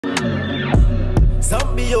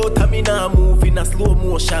Zambie out and me now move in a slow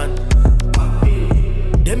motion.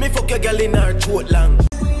 Then me fuck your girl in her throat long.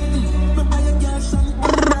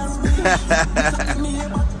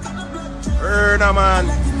 Erna man.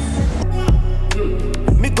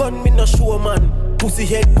 Me gun me no show man. Pussy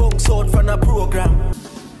head bunks out from a program.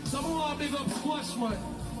 Some want big up squash man.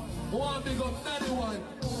 Want big up daddy one.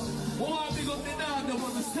 Want big up the dog that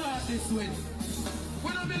want to start this way.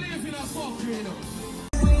 We don't believe in a fuck, you know.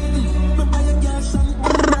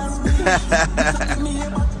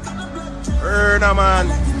 Erna man.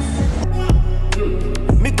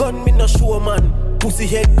 Me gun me no show man. Pussy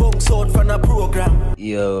head bunks out from a program.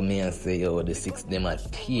 Yo, me I say, yo, the 6 them a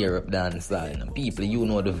tear up dancehall. You know? People, you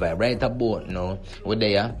know the vibe. Right about now, we're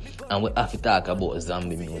there and we have to talk about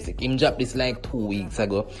Zambie music. Him dropped this like 2 weeks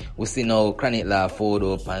ago. We see now Chronic Law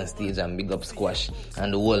photo up on stage and big up Squash.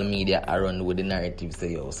 And the whole media around with the narrative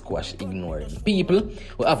say, yo, Squash ignore him. People,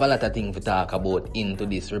 we have a lot of things to talk about into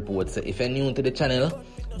this report. So if you're new to the channel,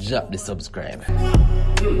 drop the subscribe.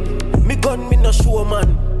 Me gun me no show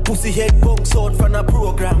man. Pussy head bunks out from a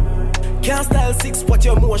program. Can't style 6, what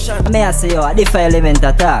your motion? May I say, yo, a different element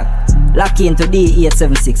attack. Lock into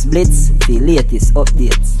D876 Blitz, the latest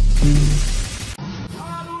updates.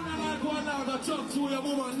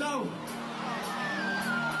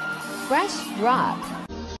 Fresh drop.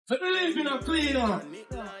 So believe in a cleaner.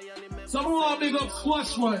 Some want big up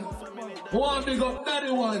squash one. Want big up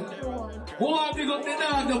daddy one. Want big up the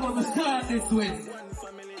dog that want to start this way.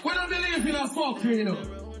 We don't believe in a fuck, you know.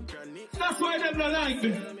 That's why them don't like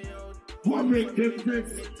me. One make them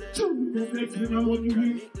vex. Two them vex when I want to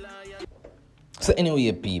win. So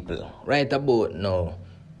anyway, people, right about now,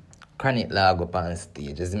 Chronic Law go up on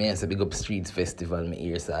stage. As me I say, big up Streets Festival, me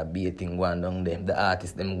hear so a beating going down them. The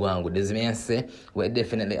artists them going good. As me I say, we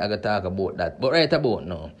definitely I gotta talk about that. But right about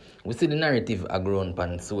now, we see the narrative are grown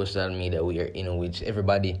on social media where in which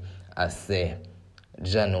everybody has say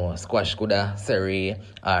Jano, Squash coulda, Sari,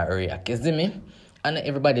 or React. You see me? And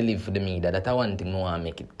everybody live for the media. That's one thing I want to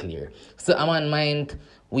make it clear. So a man mind,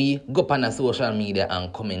 we go on a social media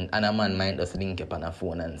and comment, and a man mind us link up on a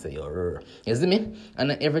phone and say, yo, you see me?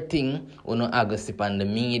 And everything, you know, I go sip on the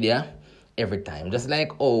media every time. Just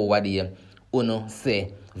like, oh, what do you know,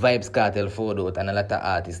 say, Vibes Cartel photo out and a lot of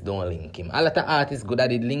artists don't link him. A lot of artists good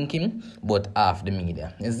at it link him, but half the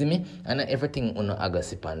media. You see me? And everything, you know, I go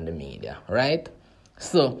sip on the media, right?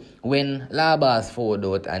 So, when Labas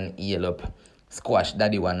photo out and heal up, Squash,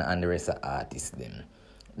 Daddy One, and the rest of artists them.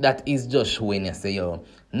 That is just when you say, yo,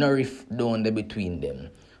 no riff down there between them.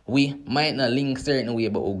 We might not link certain way,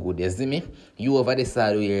 but how good, you see me? You over the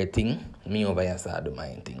side of your thing, me over your side of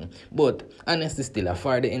my thing. But honestly still, a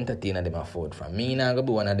far the entertainer them afford from. Me not gonna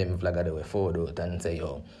be one of them vlogger that we forward out and say,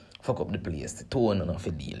 yo, fuck up the place, the tone enough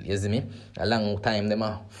a deal, you see me? A long time them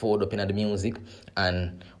a forward up in the music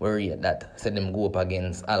and worry that said them go up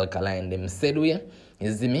against Alkaline, them said way.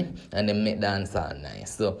 You see me? And they make dance all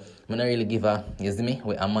nice. So, I don't really give a, you see me,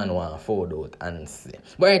 where a man want to forward out and say.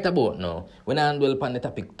 But right about now, when I dwell upon the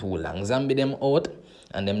topic too long, Zambie them out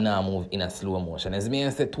and them now move in a slow motion. As me I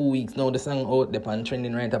say 2 weeks now, the song out, they're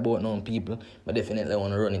trending right about now people, but definitely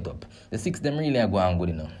want to run it up. The 6 them really are going good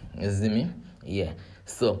enough. You see me? Yeah.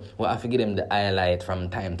 So, we have to give them the highlight from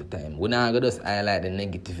time to time. We now going to just highlight the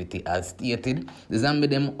negativity as stated. The Zambie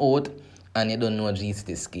them out and you don't know GC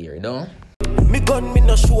is scary, don't? Me gun me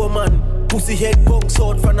no show man. Pussy head bunks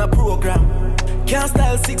out from a program. Can't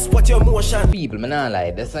style 6, what your motion? People, me not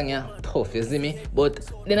lie, the song is tough, you see me? But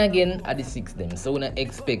then again, at the 6 them, so we don't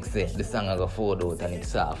expect say the song will go forward out and it's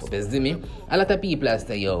soft up, you see me? A lot of people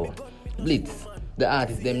say, yo, Blitz, the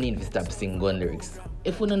artists them need to stop singing gun lyrics.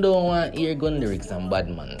 If we don't want to hear gun lyrics and bad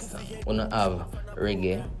man song, we don't have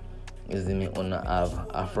reggae. You see me? We don't have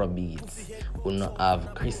Afrobeats. We don't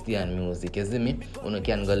have Christian music. You see me? We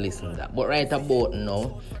can go listen to that. But right about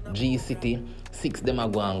now, G City, 6 them are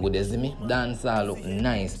going good. You see me? Dance all look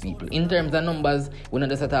nice, people. In terms of numbers, we don't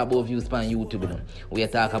just talk about views on YouTube. You know? We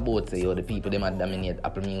talk about say, yo, the people them are dominate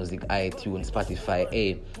Apple Music, iTunes, Spotify.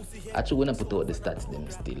 Hey, actually, we don't put out the stats them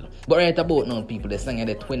still. But right about now, people, the song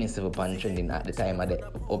is 27 pound trending at the time of the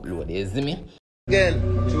upload. You see me? Again.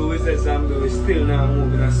 True is that Zambie is still now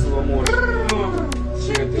moving in slow motion.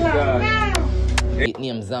 Straight to God. It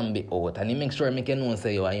name Zambie out and he make sure I can know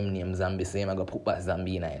say yo him name Zambie, so I'm gonna put back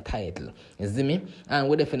Zambie in a title. You see me? And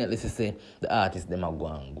we definitely say the artists them are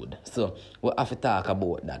going good. So we have to talk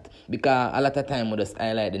about that. Because a lot of time we just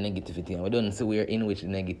highlight the negativity and we don't see where in which the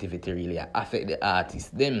negativity really affect the artists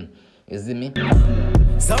them. You see me?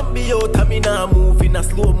 Zambie out and me now move in a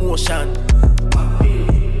slow motion.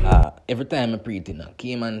 every time I preach, you know,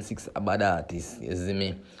 Cayman 6 a bad artist, you see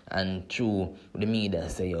me? And true, the media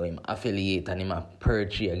say, yo, him affiliate and him a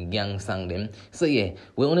purchase a gang song them. So yeah,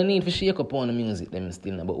 we only need to shake up on the music them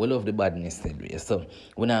still, but we love the badness said way. So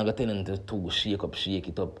we now go tell them to shake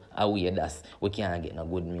it up, away that's we can't get no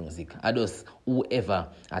good music. I just whoever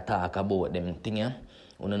talk about them thing, yeah,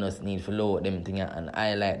 we don't need to lower them thing, and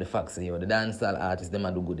I like the fact that the dancehall artists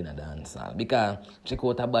them do good in a dancehall. Because check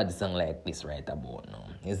out a bad song like this right about now.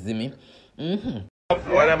 You see me?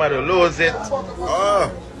 What am I to lose it?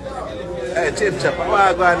 Oh. Hey, Chip Chop, I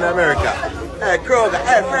want to go to America. Hey, Kroger,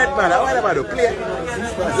 hey, Fredman, what am I to play?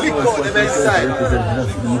 Lick out the best side.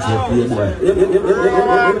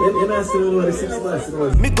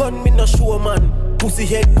 Me gun, me no show man. Pussy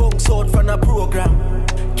head bunks out from a program.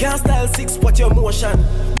 Can't style 6, what your motion?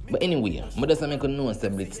 But anyway, I just make a know say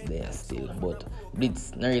Blitz there still. But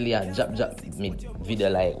Blitz not really a jab me video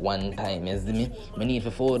like one time, you see me? I need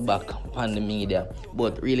to forward back upon the media.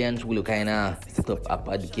 But really and truly kinda set up a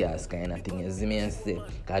podcast kind of thing, you see me? And say,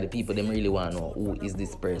 because the people them really want to know who is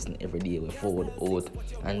this person every day we forward out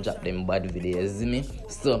and drop them bad videos, you see me?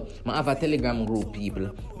 So I have a Telegram group people,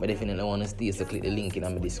 but definitely want to stay, so click the link in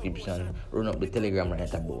my description, run up the Telegram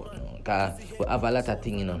right about now. Because we have a lot of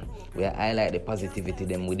things, you know, where I highlight the positivity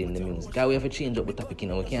them within the music. Because we have to change up the topic, you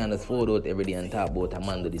know, we can't just forward out every day and talk about a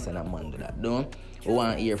man do this and a man do that, don't we?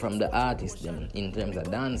 Want to hear from the artists them in terms of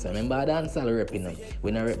dance. Remember dancehall rep, you know,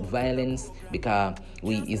 we not rep violence because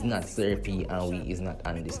we is not therapy and we is not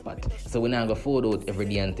on the spot. So we not go forward out every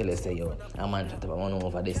day and tell us say, yo, a man chat about one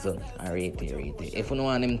over this and rate it. If you don't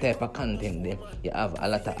want them type of content then you have a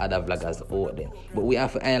lot of other vloggers out there. But we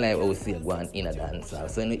have to highlight what we see going in a dancehall.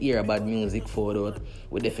 So when you hear about music forward out,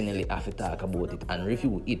 we definitely have to talk about it and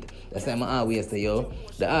review it. That's why I always say, yo,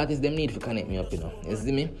 the artists them need to connect me up, you know. You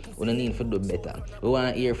see me? We don't need to do better. We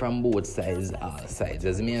want to hear from both sides, all sides.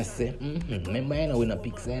 As me I say, remember, you know, we not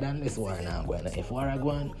pick side and this war now going. If war go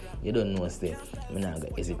on, you don't know, say, I'm not going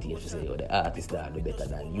to hesitate to say, yo, the artists that do better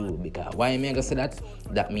than you. Because why am I going to say that?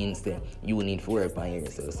 That means that you need to work on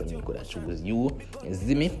yourself, so you could have choose you. You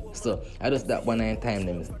see me? So, I just that one time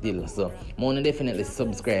them still. So, I want to definitely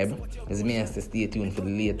subscribe. As me I say, stay tuned for the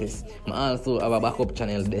latest. I also have a backup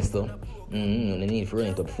channel there, so we need to run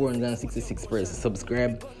it up 466 persons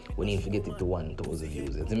subscribe. We need to get it to 1,000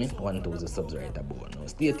 views. You see me? 1,000 subs right about now.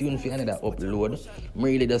 Stay tuned for another upload. I'm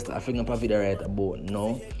really just filling up a video right about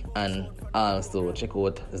now. And also check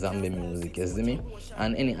out Zambie music, you see me?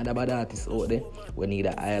 And any other bad artists out there, we need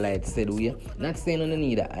a highlight said way. Not saying we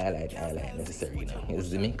need a highlight necessary, you know. You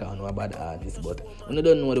see me? Because I'm a bad artist, but we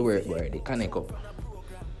don't know the word already. Connect up.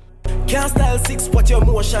 Can't style 6, what your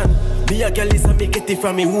motion? Me a girl is a make it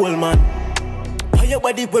from me whole man. How your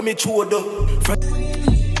body when me chew though?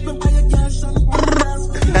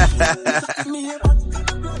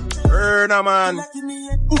 Erna man.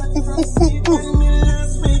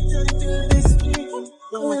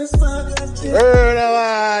 Erna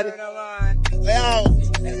man. Wow.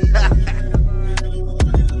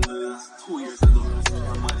 2 years ago,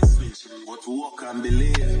 somebody switched, but walk and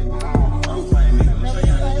believe. I'm finding.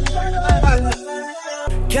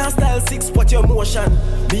 Can't style 6, what your motion?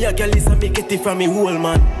 Me a girl is a make it from me whole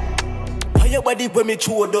man. How your body when me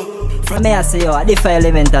chew though? May I say, yo, a different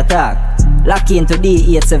element attack. Lock into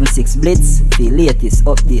D876 Blitz, the latest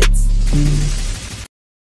updates.